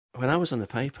When I was on the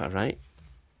Piper, right,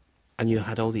 and you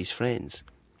had all these friends,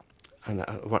 and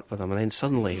I worked with them, and then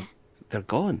suddenly they're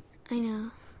gone. I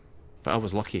know. But I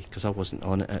was lucky because I wasn't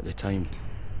on it at the time.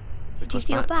 Did you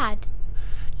feel bad?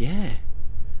 Yeah.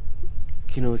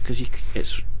 You know, because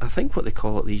it's, I think what they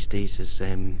call it these days is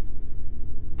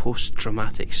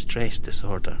post-traumatic stress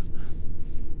disorder.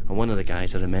 And one of the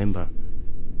guys I remember,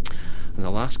 and the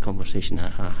last conversation I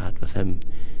had with him,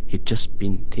 he'd just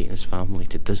been taking his family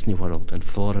to Disney World in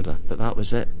Florida, but that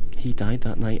was it. He died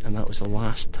that night, and that was the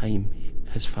last time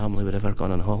his family would ever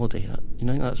gone on holiday. You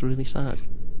know, that's really sad.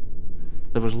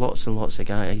 There was lots and lots of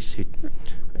guys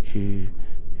who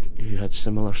had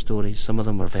similar stories. Some of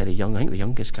them were very young. I think the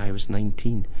youngest guy was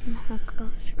 19. Oh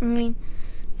gosh, I mean,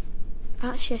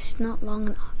 that's just not long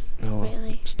enough,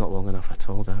 really. It's not long enough at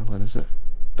all, darling, is it?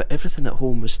 But everything at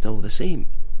home was still the same.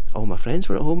 All my friends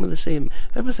were at home the same.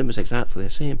 Everything was exactly the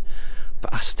same.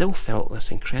 But I still felt this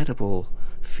incredible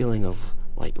feeling of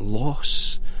like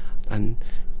loss, and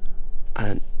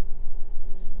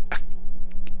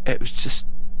it was just,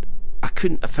 I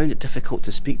found it difficult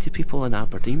to speak to people in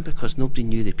Aberdeen because nobody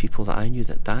knew the people that I knew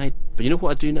that died. But you know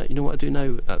what I do now? You know what I do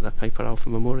now at the Piper Alpha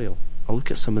Memorial? I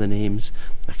look at some of the names.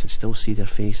 I can still see their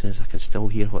faces. I can still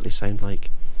hear what they sound like.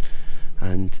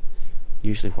 And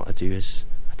usually what I do is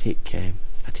I take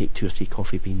 2 or 3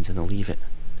 coffee beans and I leave it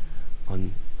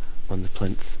on the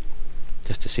plinth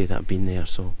just to say that I've been there.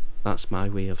 So that's my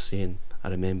way of saying I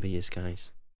remember yous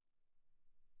guys.